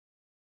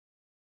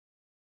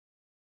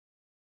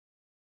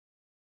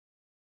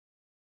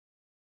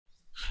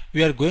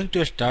We are going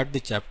to start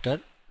the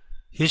chapter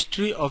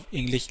History of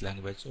English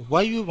Language.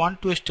 Why we want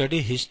to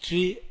study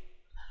history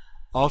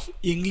of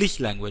English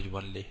language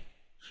only?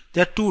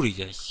 There are two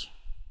reasons.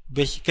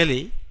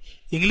 Basically,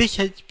 English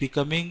is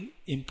becoming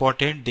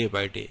important day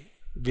by day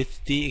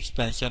with the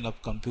expansion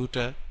of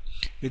computer,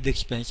 with the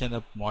expansion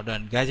of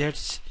modern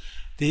gadgets.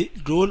 The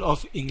role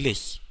of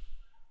English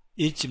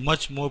is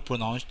much more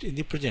pronounced in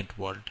the present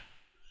world.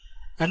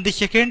 And the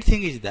second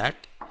thing is that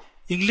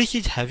English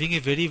is having a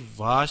very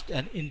vast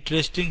and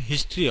interesting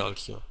history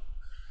also,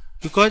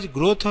 because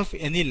growth of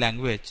any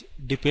language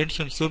depends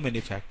on so many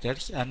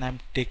factors, and I am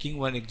taking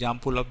one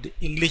example of the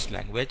English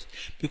language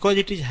because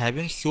it is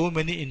having so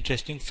many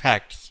interesting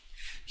facts.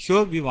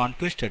 So we want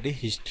to study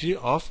history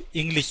of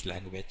English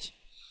language.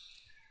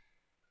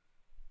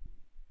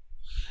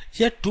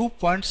 Here 2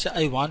 points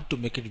I want to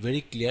make it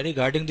very clear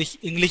regarding this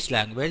English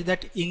language,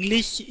 that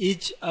English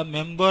is a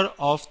member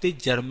of the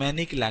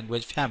Germanic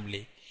language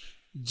family.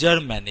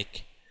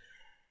 Germanic.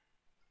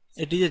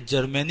 It is a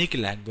Germanic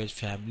language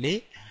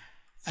family,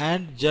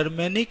 and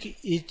Germanic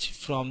is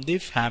from the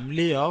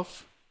family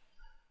of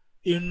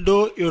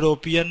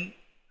Indo-European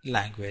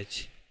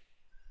language.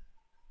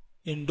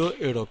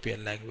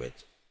 Indo-European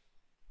language.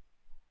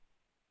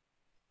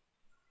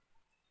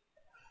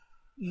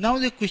 Now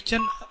the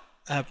question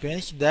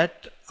happens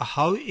that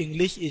how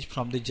English is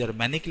from the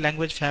Germanic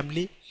language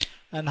family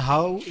and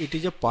how it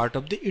is a part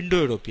of the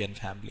Indo-European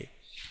family.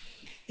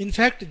 In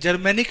fact,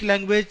 Germanic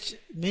language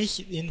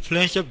means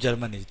influence of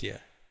German is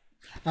there.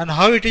 And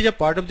how it is a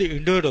part of the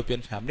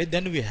Indo-European family,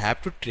 then we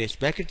have to trace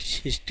back its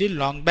history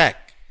long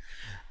back.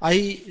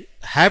 I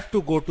have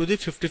to go to the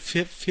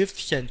 55th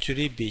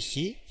century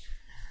BC.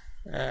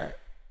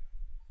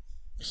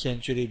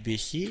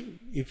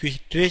 If we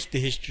trace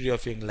the history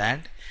of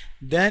England,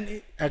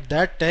 then at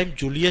that time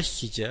Julius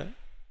Caesar,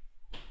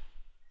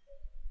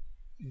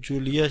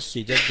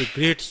 the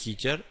great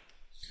Caesar,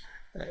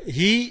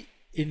 he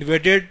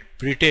invaded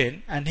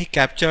Britain and he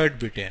captured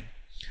Britain.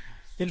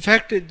 In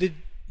fact, the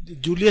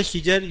Julius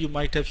Caesar, you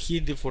might have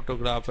seen the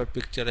photograph or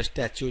picture or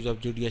statues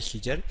of Julius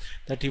Caesar,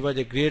 that he was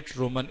a great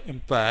Roman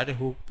empire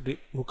who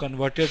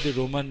converted the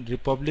Roman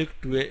Republic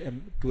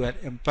to an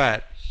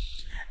empire,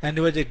 and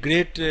he was a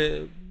great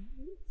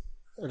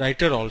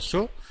writer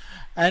also.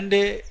 And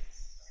in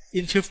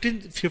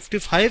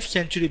 55th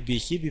century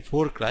BC,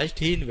 before Christ,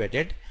 he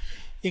invaded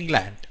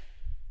England,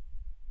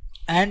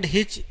 and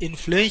his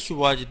influence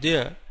was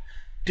there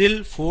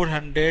till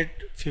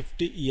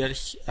 450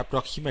 years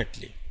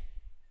approximately.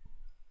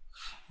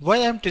 Why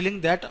I am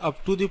telling that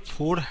up to the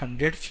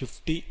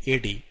 450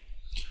 AD?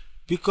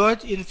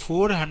 Because in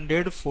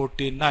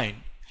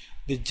 449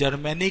 the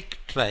Germanic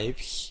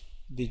tribes,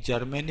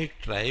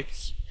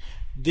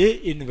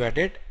 they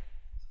invaded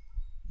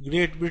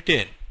Great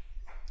Britain.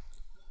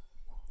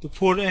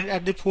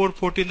 At the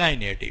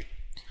 449 AD.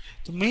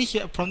 So means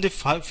from the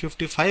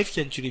 55th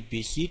century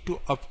BC to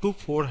up to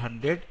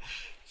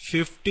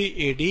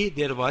 450 AD,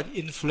 there was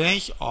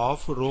influence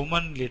of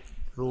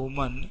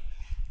Roman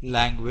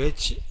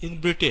language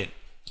in Britain.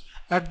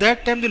 At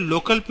that time, the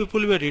local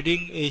people were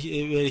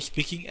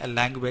speaking a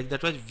language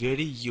that was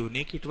very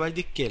unique. It was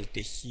the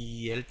Celtic,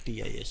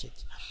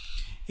 Celtish.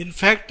 In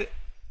fact,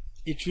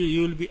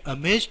 you will be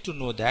amazed to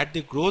know that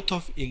the growth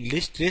of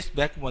English traced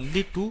back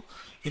only to,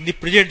 in the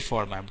present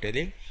form I am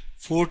telling,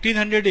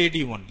 1400 AD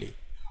only,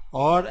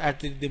 or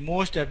at the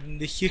most at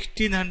the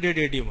 1600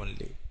 AD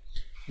only,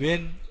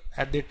 when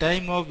at the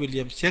time of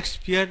William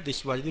Shakespeare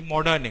this was the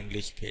modern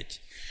English phase.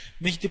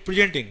 Means the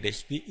present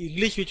English, the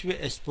English which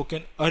was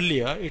spoken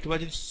earlier, it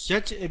was in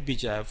such a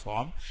bizarre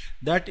form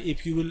that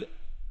if you will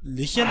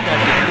listen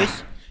that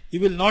English, you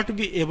will not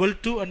be able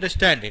to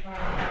understand it.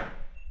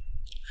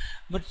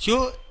 But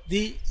so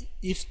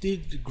if the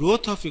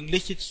growth of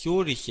English is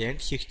so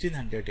recent,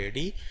 1600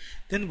 AD,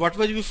 then what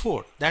was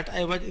before? That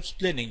I was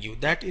explaining you,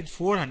 that in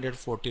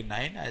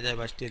 449, as I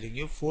was telling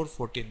you,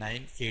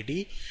 449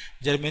 AD,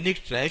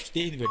 Germanic tribes,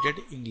 they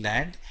invaded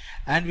England,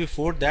 and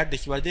before that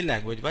this was the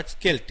language was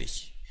Celtic.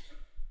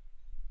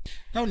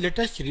 Now let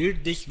us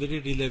read this very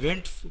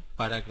relevant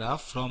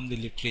paragraph from the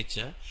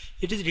literature.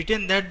 It is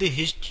written that the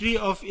history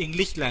of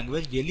English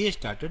language really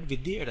started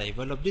with the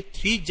arrival of the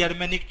 3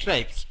 Germanic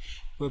tribes,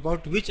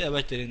 about which I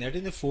was telling that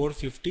in the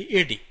 450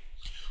 AD,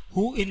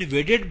 who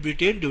invaded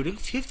Britain during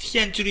 5th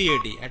century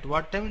AD. At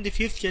what time? In the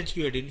 5th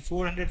century AD, in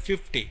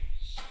 450.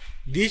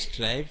 These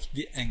tribes,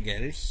 the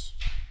Angles,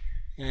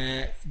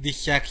 the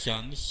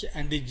Saxons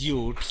and the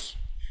Jutes,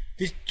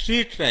 these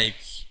 3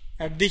 tribes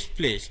at this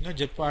place,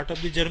 part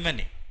of the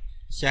Germany,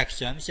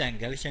 Saxons,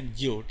 Angles and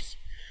Jutes,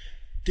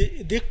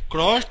 they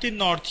crossed the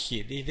North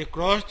Sea. They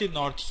crossed the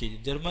North Sea,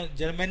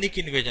 Germanic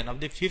invasion of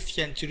the 5th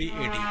century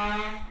AD.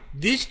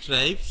 These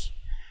tribes,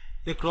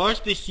 they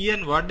crossed the sea,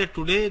 and what they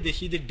today they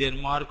see the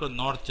Denmark or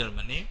North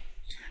Germany.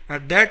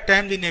 At that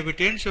time, the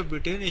inhabitants of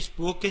Britain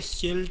spoke a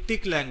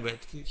Celtic language.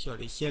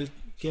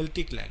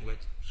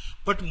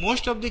 But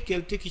most of the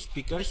Celtic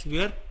speakers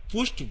were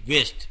pushed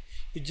west.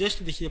 This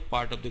is a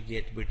part of the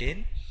Great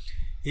Britain.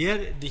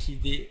 Here, this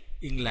is the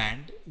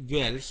England,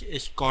 Wales,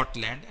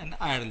 Scotland and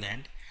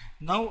Ireland.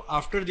 Now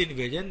after the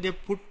invasion they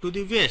put to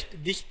the west,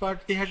 this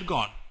part they had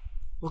gone,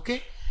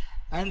 okay,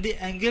 and the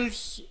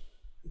Angles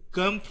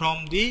come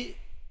from the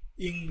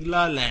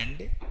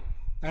England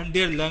and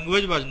their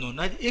language was known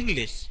as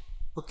English,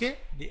 okay.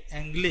 The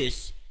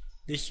English,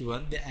 this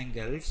one, the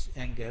Angles,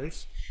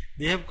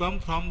 they have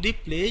come from the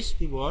place,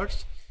 the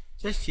words,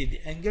 just see,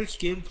 the Angles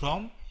came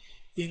from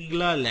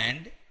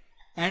England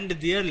and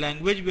their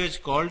language was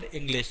called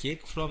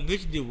Englishik, from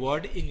which the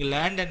word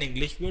England and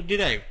English were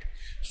derived.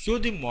 So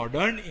the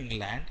modern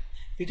England,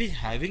 it is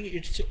having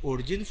its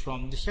origin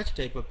from the such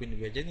type of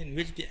invasion in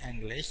which the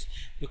English,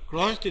 they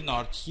crossed the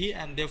North Sea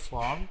and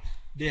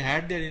they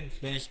had their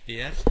influence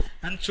there,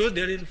 and so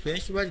their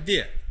influence was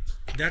there.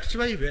 That's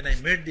why when I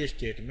made the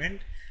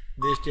statement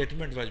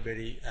was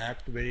very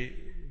apt,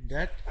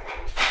 that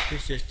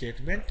this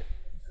statement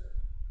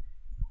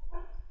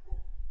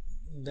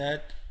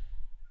that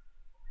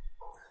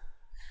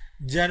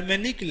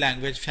Germanic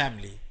language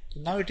family. So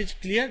now it is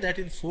clear that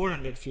in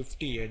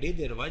 450 AD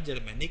there was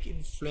Germanic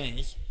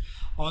influence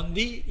on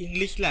the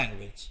English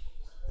language.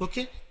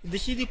 Okay,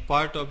 this is the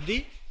part of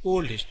the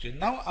old history.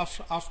 Now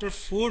after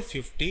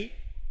 450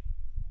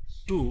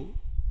 to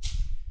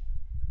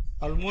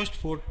almost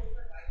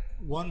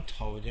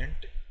 1000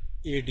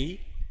 AD,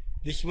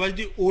 this was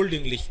the Old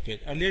English page.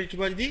 Earlier it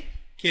was the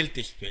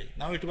Celtic page.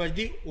 Now it was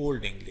the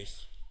Old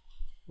English.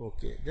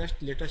 Okay, just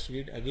let us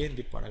read again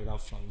the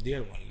paragraph from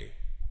there only.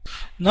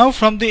 Now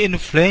from the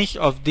influence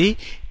of the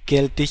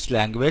Celtic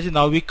language,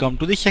 now we come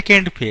to the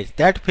second page.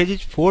 That page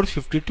is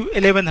 450 to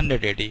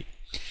 1100 AD.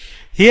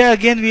 Here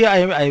again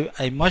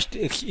I must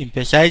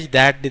emphasize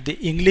that the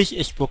English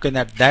spoken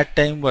at that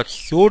time was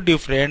so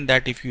different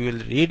that if you will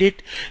read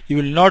it, you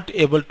will not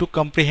able to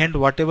comprehend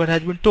whatever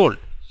has been told.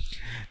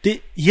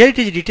 Here it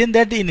is written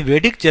that the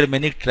invading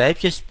Germanic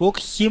tribes spoke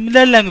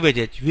similar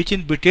languages which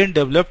in Britain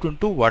developed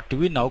into what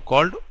we now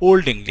called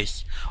Old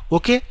English.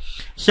 Okay,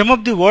 some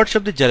of the words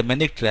of the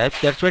Germanic tribes,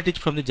 that's why it is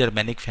from the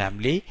Germanic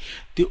family.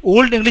 The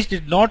Old English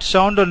did not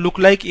sound or look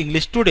like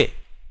English today.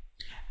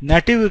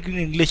 Native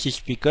English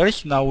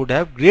speakers now would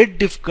have great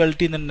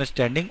difficulty in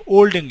understanding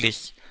Old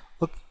English.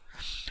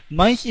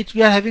 Means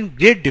we are having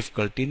great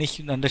difficulty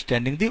in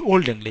understanding the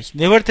Old English.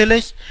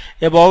 Nevertheless,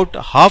 about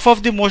half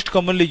of the most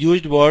commonly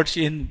used words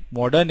in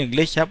modern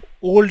English have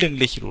Old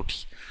English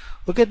roots.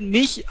 Okay,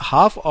 means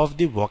half of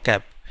the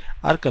vocab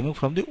are coming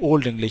from the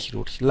Old English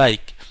roots,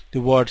 like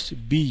the words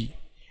be,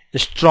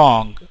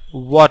 strong,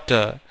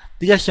 water.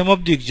 These are some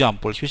of the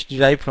examples which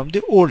derive from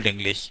the Old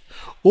English.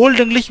 Old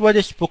English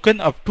was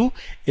spoken up to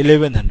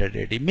 1100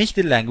 AD, means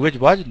the language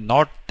was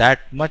not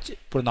that much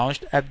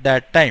pronounced at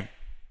that time.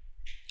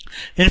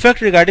 In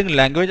fact, regarding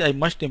language, I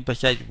must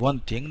emphasize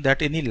one thing,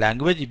 that any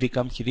language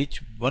becomes rich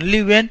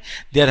only when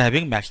they are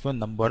having maximum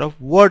number of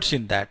words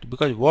in that,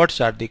 because words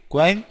are the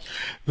coin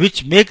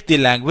which make the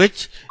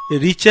language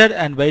richer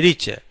and by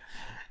richer.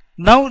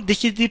 Now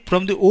this is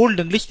from the Old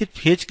English. The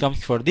page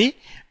comes for the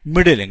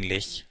Middle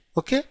English.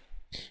 Okay,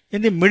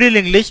 in the Middle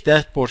English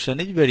that portion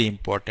is very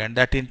important,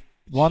 that in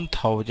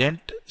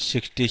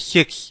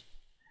 1066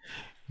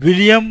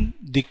 William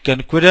the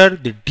Conqueror,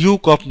 the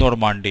Duke of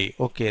Normandy.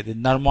 Okay, the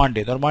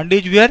Normandy is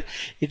where?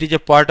 It is a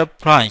part of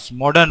France,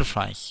 modern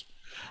France.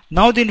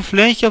 Now the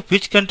influence of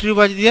which country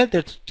was there?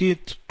 That's two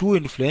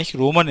influence,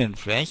 Roman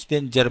influence,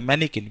 then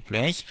Germanic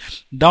influence.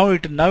 Now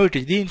it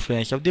is the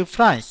influence of the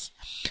France,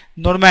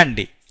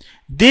 Normandy.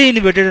 They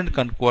invaded and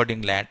conquered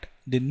England.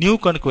 The new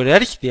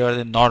conquerors, they were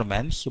the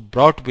Normans,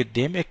 brought with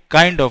them a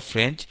kind of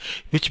French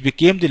which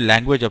became the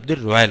language of the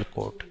royal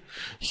court.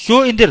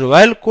 So in the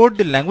royal court,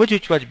 the language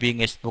which was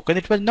being spoken,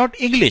 it was not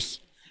English.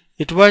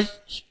 It was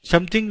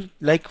something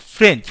like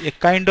French, a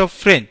kind of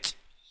French.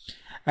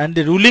 And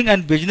the ruling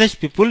and business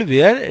people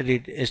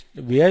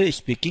were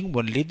speaking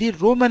only the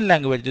Roman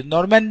language, the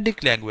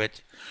Normandic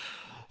language.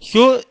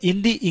 So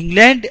in the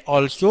England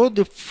also,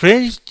 the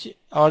French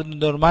or the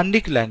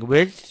Normandic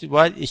language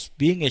was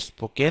being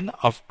spoken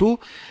up to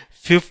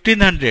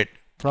 1500,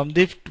 from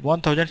the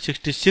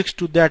 1066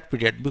 to that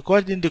period,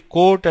 because in the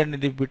court and in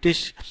the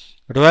British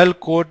royal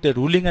court, the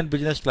ruling and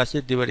business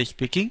classes, they were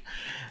speaking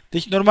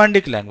this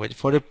Normandic language.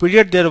 For a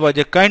period there was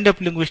a kind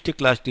of linguistic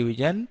class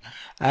division,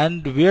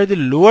 and where the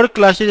lower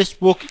classes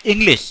spoke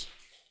English.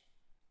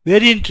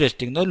 Very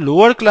interesting. The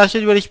lower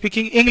classes were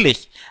speaking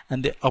English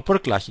and the upper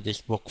classes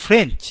spoke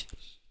French.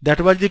 That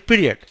was the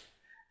period.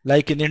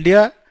 Like in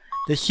India,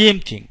 the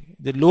same thing.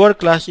 The lower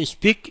classes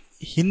speak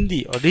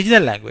Hindi or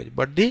regional language,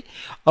 but the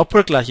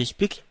upper classes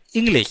speak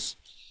English.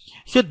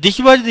 So this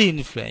was the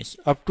influence.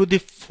 Up to the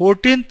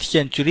 14th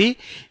century,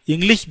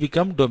 English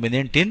became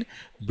dominant in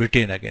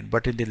Britain again.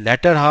 But in the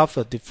latter half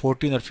of the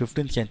 14th or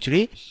 15th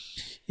century,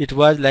 it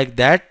was like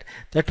that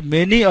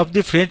many of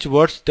the French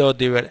words, though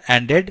they were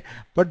ended,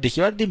 but this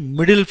was the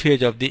middle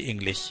phase of the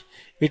English.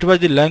 It was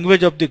the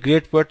language of the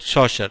great poet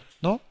Chaucer.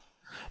 No?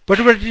 But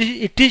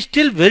it is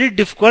still very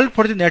difficult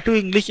for the native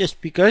English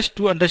speakers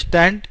to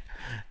understand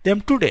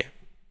them today.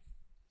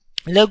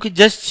 Like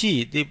just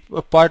see the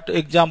part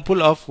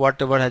example of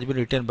whatever has been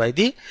written by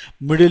the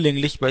Middle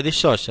English by the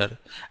Chaucer.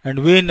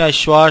 And when I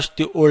watched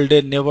the old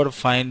day never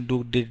find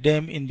do the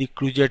name in the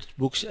crusade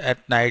books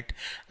at night,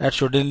 and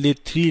suddenly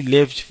three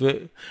leaves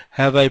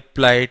have I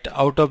plight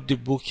out of the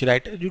books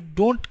right. You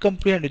don't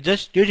comprehend, you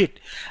just read it,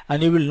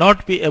 and you will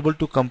not be able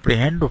to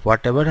comprehend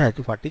what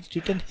is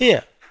written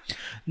here.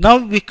 Now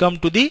we come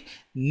to the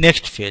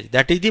next phase,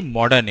 that is the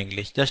modern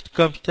English. Just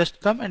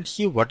come and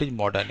see what is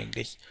modern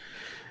English.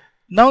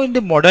 Now in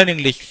the modern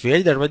English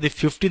phase, that was the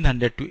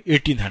 1500 to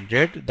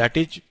 1800, that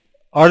is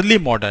early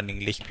modern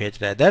English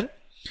phase rather.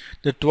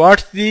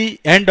 Towards the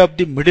end of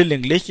the Middle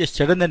English, a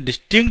sudden and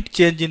distinct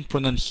change in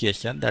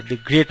pronunciation, that the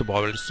great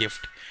vowel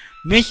shift,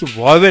 means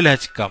vowel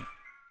has come.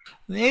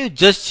 Now you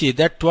just see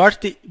that towards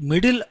the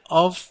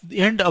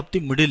end of the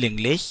Middle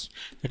English,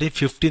 that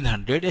is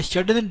 1500, a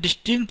sudden and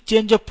distinct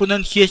change of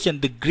pronunciation,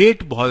 the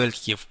great vowel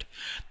shift.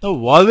 Now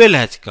vowel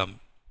has come.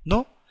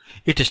 No?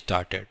 It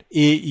started A,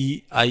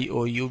 E, I,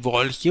 O, U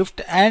vowel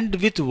shift, and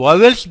with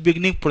vowels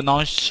beginning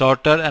pronounced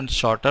shorter and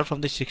shorter from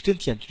the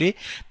 16th century,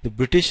 the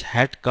British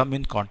had come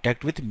in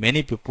contact with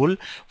many people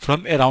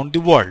from around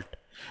the world.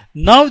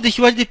 Now this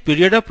was the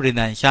period of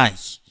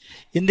Renaissance.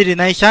 In the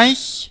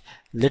Renaissance,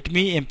 let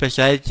me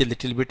emphasize a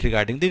little bit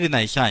regarding the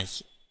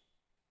Renaissance.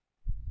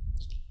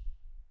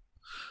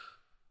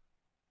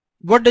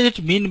 What does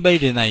it mean by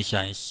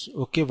Renaissance?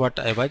 Okay, what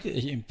I was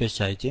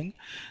emphasizing,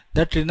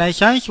 that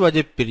Renaissance was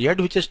a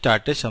period which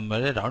started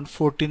somewhere around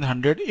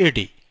 1400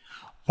 AD.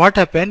 What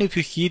happened? If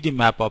you see the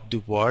map of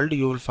the world,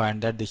 you will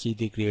find that this is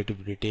the Great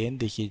Britain,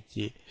 this is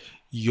the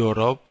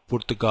Europe,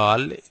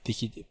 Portugal,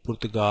 this is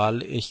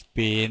Portugal,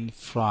 Spain,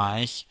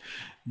 France,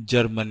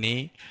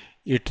 Germany,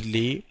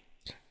 Italy.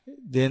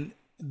 Then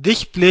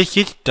this place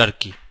is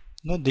Turkey.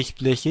 No, this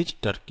place is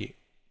Turkey.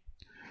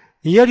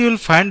 Here you will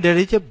find there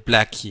is a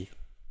Black Sea,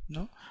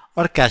 no,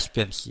 or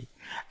Caspian Sea.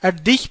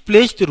 At this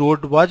place the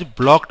road was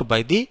blocked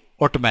by the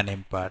Ottoman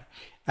Empire.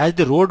 As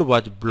the road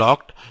was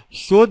blocked,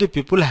 so the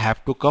people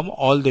have to come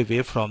all the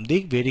way from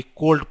the very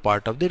cold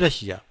part of the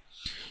Russia.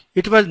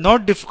 It was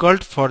not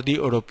difficult for the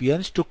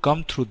Europeans to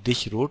come through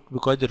this route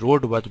because the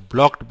road was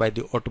blocked by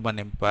the Ottoman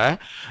Empire,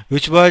 who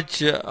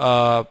was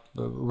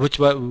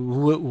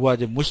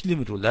a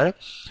Muslim ruler.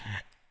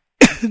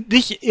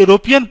 This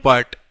European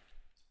part,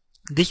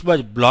 this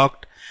was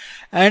blocked,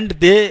 and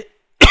they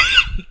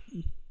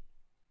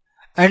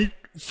and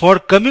for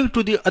coming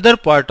to the other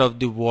part of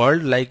the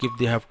world, like if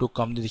they have to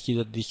come, this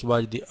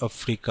was the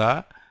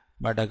Africa,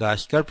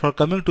 Madagascar. For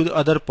coming to the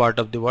other part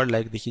of the world,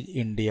 like this is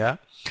India,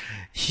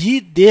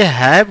 they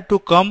have to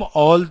come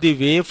all the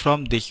way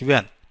from this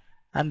way,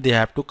 and they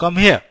have to come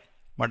here,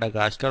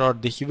 Madagascar, or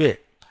this way.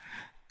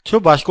 So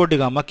Vasco da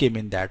Gama came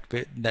in that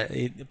way.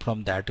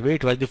 From that way,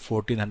 it was the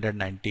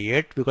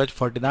 1498, because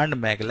Ferdinand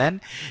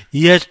Magellan,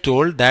 he has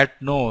told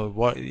that no,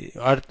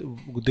 Earth,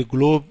 the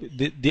globe,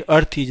 the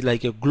Earth is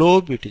like a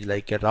globe. It is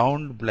like a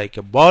round, like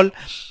a ball,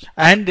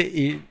 and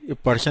a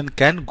person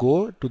can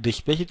go to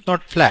this place. It's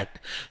not flat.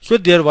 So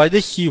there was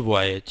a sea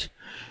voyage.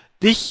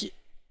 The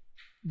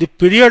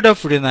period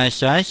of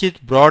Renaissance,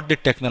 it brought the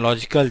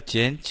technological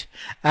change,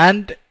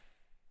 and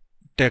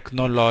it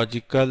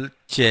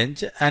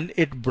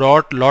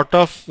brought lot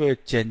of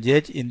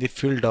changes in the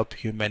field of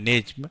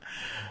humanism.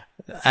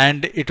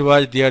 And it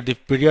was there the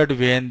period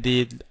when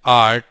the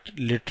art,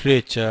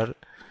 literature,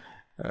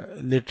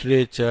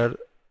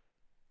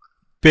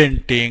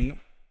 painting,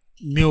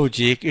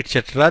 music,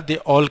 etc., they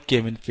all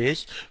came in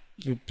places,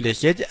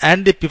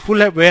 and the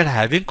people were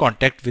having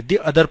contact with the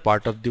other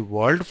part of the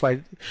world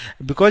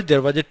because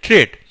there was a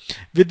trade.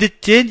 With the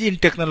change in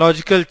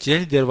technological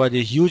change, there was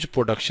a huge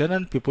production,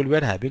 and people were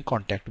having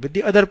contact with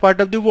the other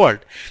part of the world.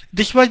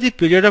 This was the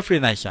period of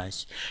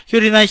Renaissance. So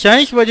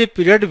Renaissance was a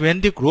period when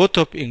the growth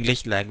of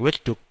English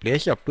language took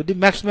place up to the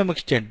maximum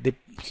extent. The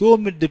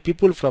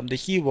people from the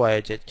sea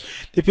voyages,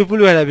 the people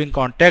were having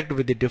contact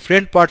with the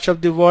different parts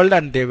of the world,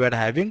 and they were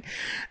having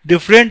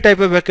different type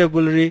of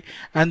vocabulary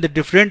and the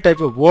different type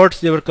of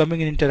words. They were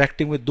coming and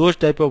interacting with those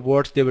type of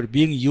words. They were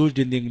being used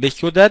in the English,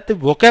 so that the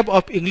vocab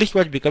of English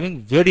was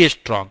becoming very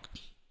strong.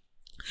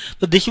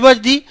 So this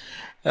was the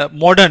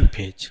modern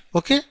page.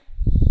 Okay.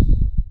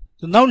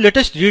 So now let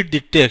us read the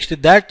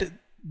text. That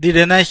the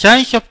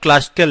Renaissance of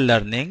classical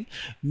learning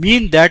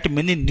mean that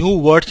many new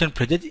words and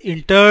phrases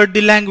entered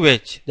the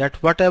language.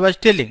 That's what I was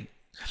telling.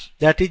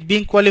 That is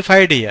being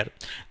qualified here.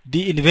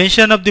 The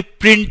invention of the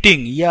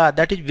printing, yeah,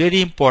 that is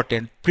very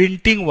important.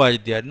 Printing was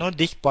there. No,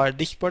 this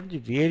part is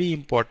very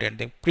important.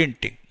 The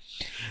printing.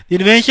 The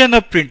invention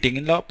of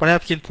printing,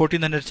 perhaps in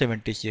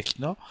 1476,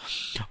 no,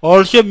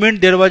 also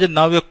meant there was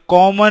now a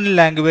common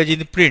language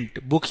in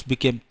print. Books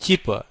became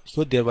cheaper,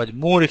 so there was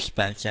more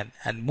expansion,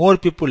 and more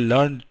people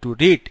learned to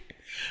read.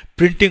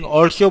 Printing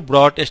also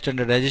brought a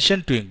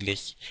standardization to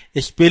English.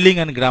 Spelling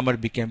and grammar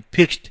became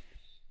fixed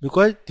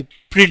because the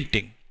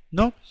printing,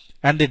 no,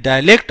 and the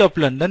dialect of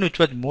London, which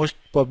was most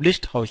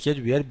published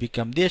houses, were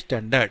become the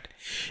standard.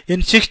 In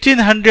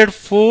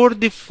 1604,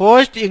 the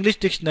first English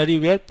dictionary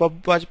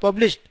was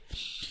published.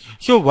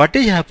 So what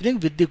is happening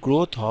with the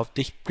growth of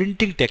this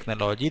printing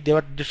technology? There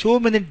are so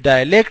many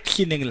dialects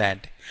in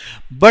England,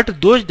 but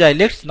those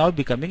dialects now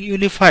becoming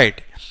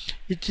unified.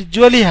 It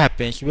usually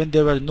happens when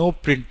there was no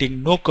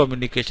printing, no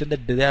communication,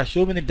 that there are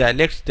so many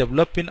dialects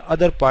developed in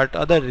other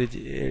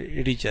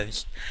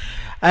regions.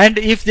 And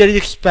if there is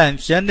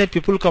expansion, then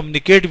people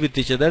communicate with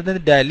each other, then the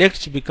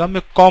dialects become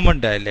a common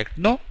dialect.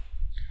 No?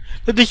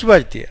 So this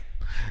was there.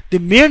 The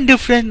main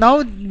difference,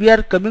 now we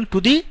are coming to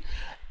the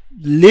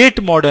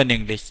late modern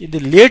English. In the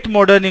late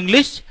modern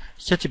English,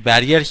 such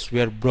barriers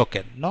were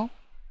broken. No?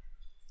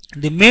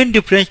 The main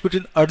difference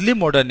between early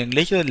modern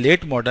English and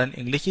late modern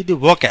English is the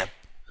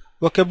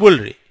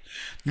vocabulary.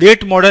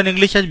 Late modern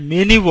English has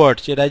many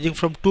words arising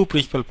from two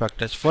principal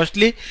factors.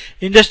 Firstly,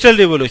 industrial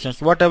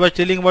revolutions. What I was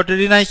telling about the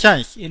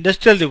Renaissance,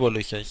 industrial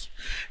revolutions.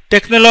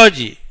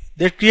 Technology.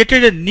 They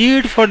created a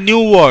need for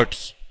new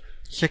words.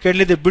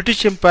 Secondly, the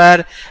British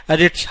Empire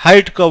at its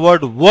height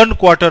covered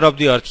 1/4 of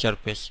the earth's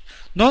surface.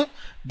 No,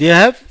 they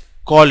have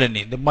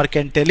colony. The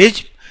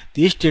mercantilism,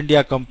 the East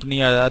India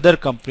Company or other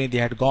company, they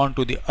had gone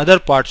to the other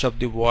parts of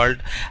the world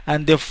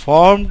and they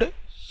formed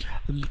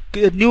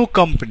a new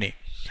company.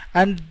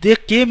 And they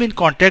came in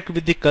contact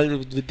with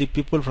the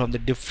people from the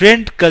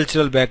different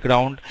cultural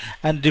background,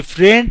 and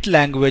different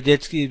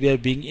languages were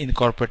being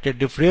incorporated,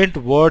 different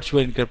words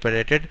were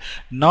incorporated.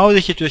 Now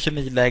the situation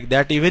is like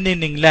that. Even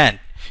in England,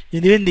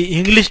 even the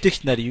English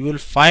dictionary, you will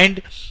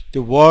find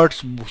the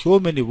words, so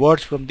many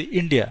words from the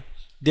India.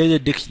 There is a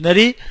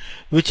dictionary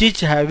which is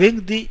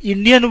having the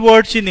Indian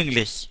words in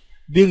English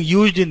being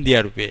used in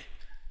their way.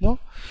 No?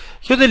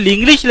 So the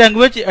English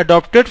language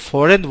adopted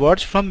foreign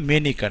words from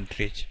many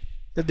countries.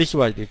 So this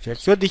was the effect.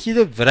 So this is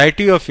a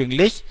variety of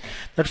English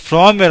that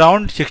from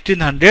around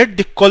 1600,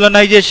 the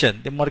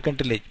colonization, the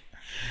mercantilism,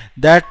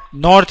 that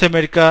North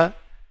America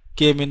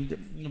came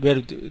in,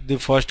 where the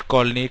first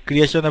colony,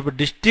 creation of a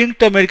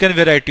distinct American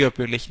variety of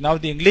English. Now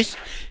the English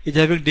is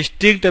having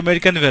distinct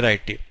American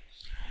variety.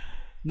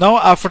 Now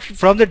after,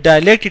 from the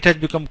dialect it has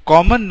become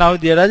common. Now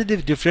there are the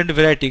different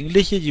variety.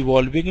 English is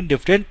evolving in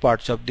different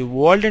parts of the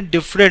world in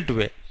different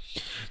way.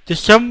 So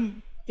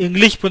some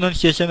English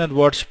pronunciation and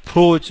words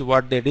approach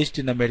what they reached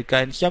in America,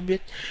 and some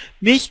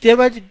means there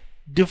was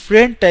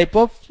different type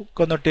of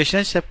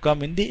connotations have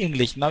come in the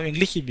English. Now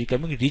English is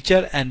becoming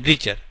richer and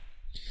richer.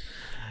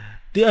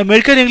 The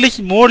American English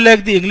is more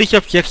like the English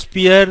of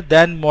Shakespeare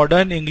than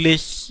modern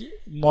English,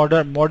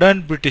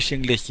 modern British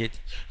English is.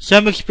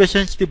 Some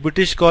expressions the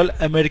British call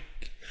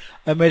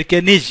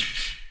Americanism.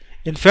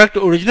 In fact,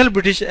 original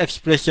British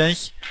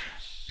expressions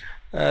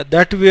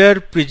that were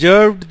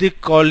preserved the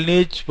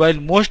colonies, while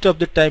most of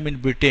the time in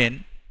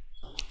Britain,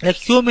 like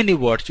so many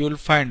words you will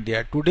find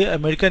there. Today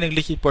American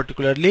English is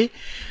particularly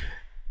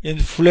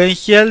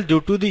influential due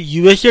to the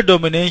USA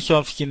dominance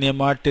of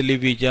cinema,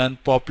 television,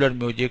 popular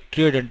music,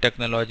 trade and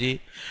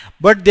technology.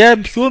 But there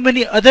are so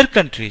many other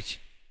countries,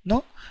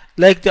 no,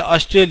 like the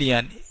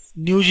Australian,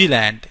 New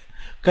Zealand,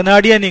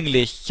 Canadian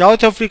English,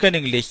 South African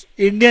English,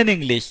 Indian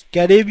English,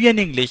 Caribbean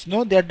English.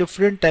 No, there are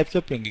different types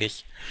of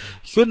English.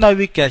 So now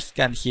we can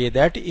say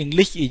that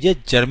English is a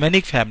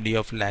Germanic family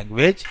of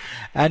language,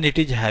 and it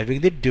is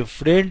having the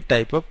different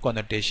type of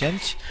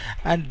connotations.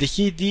 And this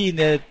is the, in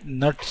a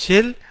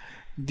nutshell,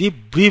 the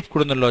brief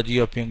chronology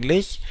of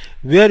English,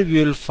 where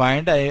we will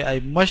find, I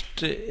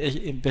must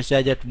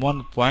emphasize at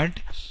one point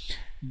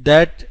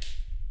that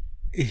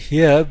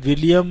here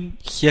William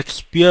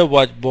Shakespeare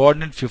was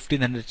born in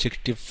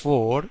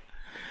 1564,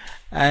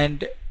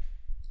 and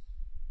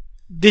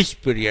this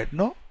period,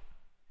 no,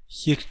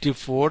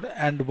 64,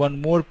 and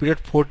one more period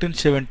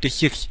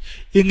 1476,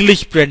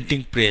 English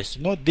printing press.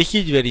 No, this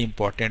is very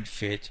important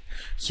phase.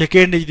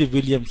 Second is the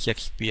William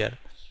Shakespeare.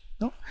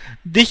 No,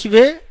 this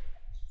way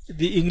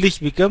the English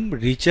become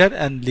richer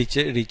and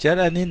richer,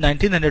 and in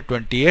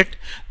 1928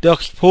 the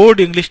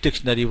Oxford English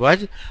Dictionary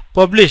was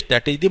published.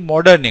 That is the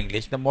modern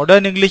English. The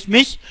modern English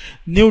means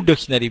new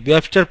dictionary.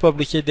 Webster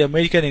publishes the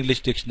American English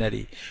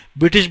Dictionary.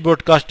 British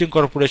Broadcasting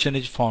Corporation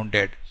is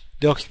founded.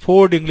 The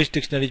Oxford English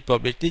Dictionary is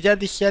published. These are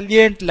the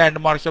salient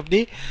landmarks of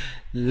the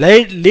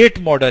late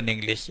modern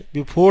English.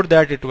 Before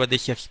that it was the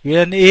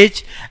Shakespearean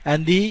age,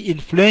 and the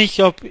influence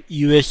of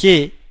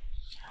USA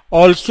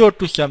also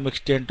to some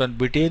extent on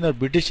Britain, or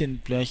British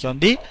influence on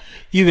the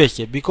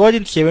USA, because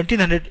in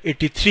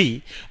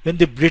 1783 when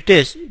the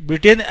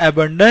Britain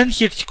abandoned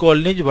its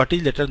colonies, what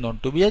is later known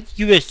to be as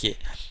USA,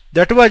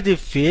 that was the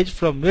phase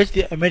from which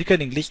the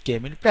American English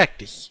came in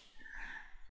practice.